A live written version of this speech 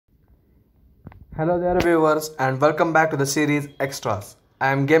Hello there viewers and welcome back to the series Extras. I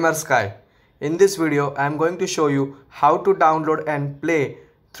am Gamer Sky. In this video I am going to show you how to download and play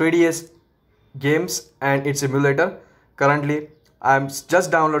 3DS games and its emulator. Currently I am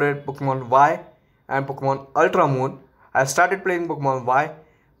just downloaded Pokemon Y and Pokemon Ultra Moon. I started playing Pokemon Y,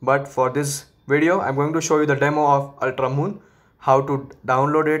 but for this video I am going to show you the demo of Ultra Moon, how to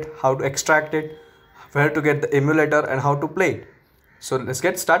download it, how to extract it, where to get the emulator and how to play it. So let's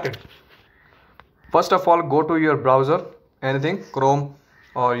get started. First of all, go to your browser, anything, Chrome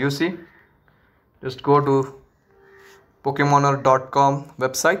or UC. Just go to Pokemoner.com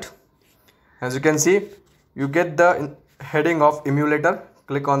website. As you can see, you get the heading of emulator.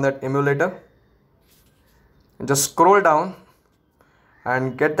 Click on that emulator. Just scroll down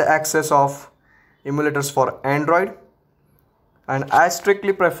and get the access of emulators for Android. And I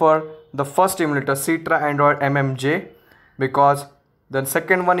strictly prefer the first emulator, Citra Android MMJ, because the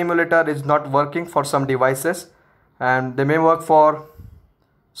second one emulator is not working for some devices, and they may work for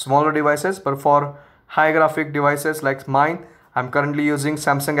smaller devices, but for high graphic devices like mine, I'm currently using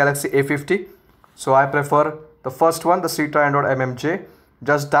Samsung Galaxy A50, so I prefer the first one, the Citra Android MMJ.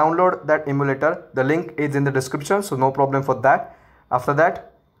 Just download that emulator. The link is in the description, so no problem for that. After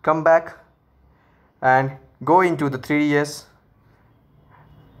that, come back and go into the 3DS,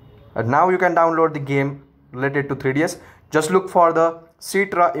 and now you can download the game related to 3DS. Just look for the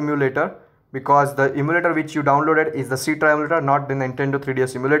Citra emulator, because the emulator which you downloaded is the Citra emulator, not the Nintendo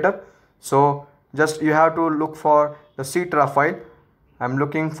 3DS emulator. So just you have to look for the Citra file. I'm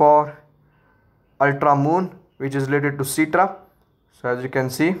looking for Ultra Moon, which is related to Citra. So as you can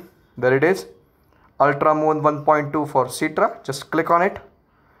see, there it is, Ultra Moon 1.2 for Citra. Just click on it,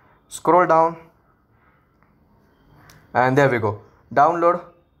 scroll down, and there we go. Download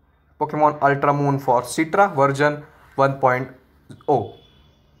Pokemon Ultra Moon for Citra version 1.0.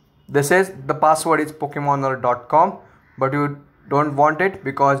 This says the password is Pokemoner.com, but you don't want it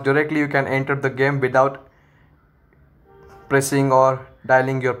because directly you can enter the game without pressing or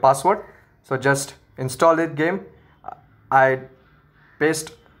dialing your password. So just install this game. I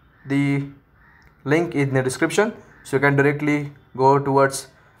paste the link in the description, so you can directly go towards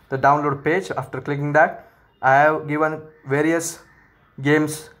the download page. After clicking that, I have given various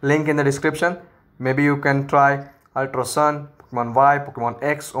games link in the description. Maybe you can try Ultra Sun, Pokemon Y, Pokemon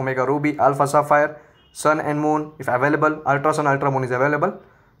X, Omega Ruby, Alpha Sapphire, Sun and Moon if available. Ultra Sun, Ultra Moon is available,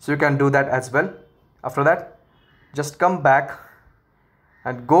 so you can do that as well. After that, just come back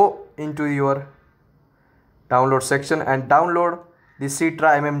and go into your download section and download the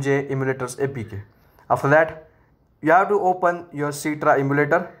Citra MMJ emulators APK. After that, you have to open your Citra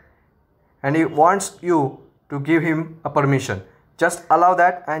emulator, and he wants you to give him a permission. Just allow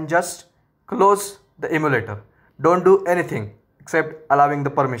that and just close the emulator. Don't do anything except allowing the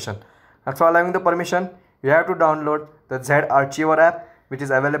permission. After allowing the permission, you have to download the Z Archiver app, which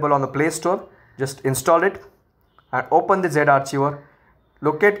is available on the Play Store. Just install it and open the Z Archiver.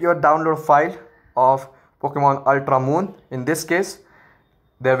 Locate your download file of Pokemon Ultra Moon in this case.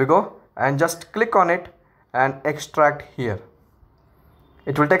 There we go, and just click on it and extract here.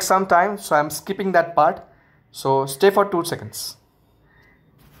 It will take some time, so I'm skipping that part, so stay for 2 seconds.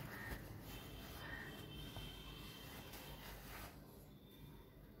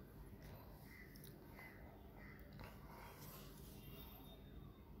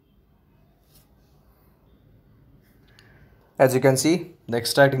 As you can see, the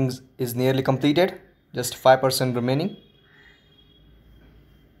extracting is nearly completed, just 5% remaining.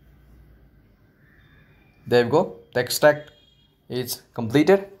 There you go, the extract is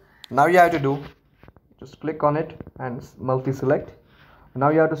completed. Now you have to do, just click on it and multi-select. Now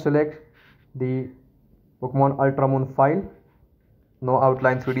you have to select the Pokemon Ultra Moon file, no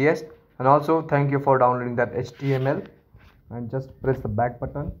outline 3DS, and also thank you for downloading that HTML, and just press the back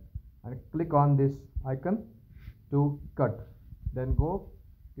button and click on this icon to cut. Then go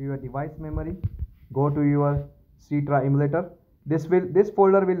to your device memory, go to your Citra emulator. This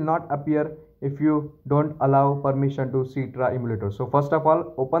folder will not appear if you don't allow permission to Citra emulator. So first of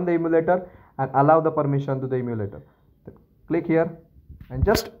all, open the emulator and allow the permission to the emulator. Click here and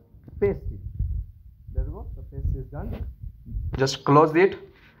just paste it. There we go, the paste is done. Just close it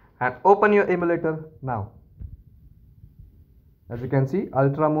and open your emulator now. As you can see,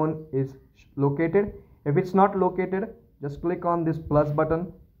 Ultra Moon is located. If it's not located, just click on this plus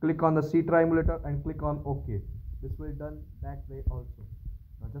button, click on the Citra emulator and click on OK. This will be done that way also.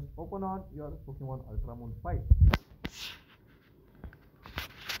 Now just open on your Pokemon Ultra Moon file.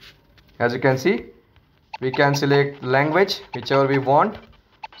 As you can see, we can select language, whichever we want.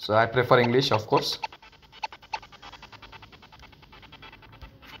 So I prefer English, of course.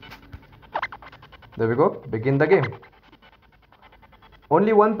 There we go, begin the game.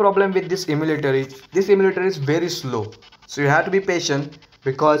 Only one problem with this emulator is very slow, so you have to be patient,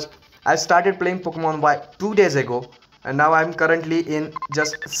 because I started playing Pokemon Y 2 days ago, and now I'm currently in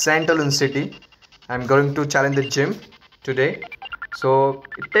just Santolin City. I'm going to challenge the gym today, so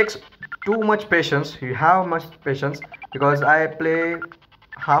it takes too much patience. You have much patience, because I play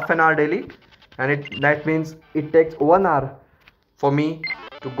half an hour daily, and that means it takes 1 hour for me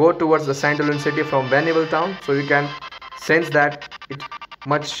to go towards the Santolin City from Vanillable Town. So you can sense that it's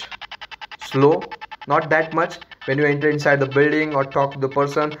much slow, not that much when you enter inside the building or talk to the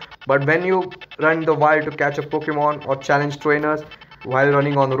person, but when you run the wild to catch a Pokemon or challenge trainers while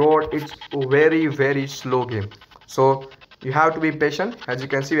running on the road, it's a very slow game. So you have to be patient. As you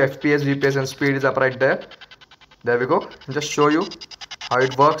can see, FPS, GPS and speed is up right there. There we go. Just show you how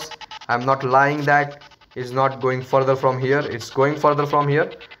it works. I'm not lying that it's not going further from here. It's going further from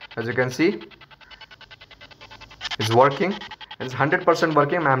here. As you can see, it's working. It's 100%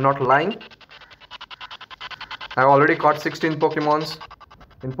 working. I'm not lying. I've already caught 16 Pokemons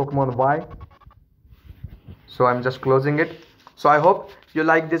in Pokemon Y. So I'm just closing it. So I hope you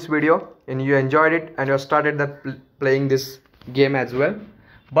like this video and you enjoyed it, and you started playing this game as well.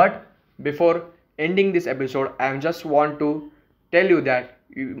 But before ending this episode, I just want to tell you that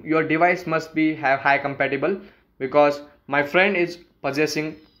your device must have high compatible, because my friend is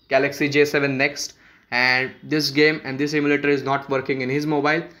possessing Galaxy J7 Next, and this game and this emulator is not working in his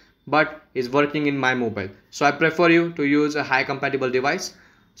mobile but is working in my mobile. So I prefer you to use a high compatible device.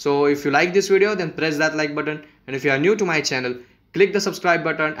 So if you like this video, then press that like button, and if you are new to my channel, click the subscribe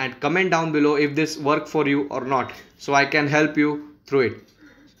button and comment down below if this worked for you or not, so I can help you through it.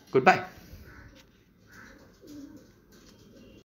 Goodbye.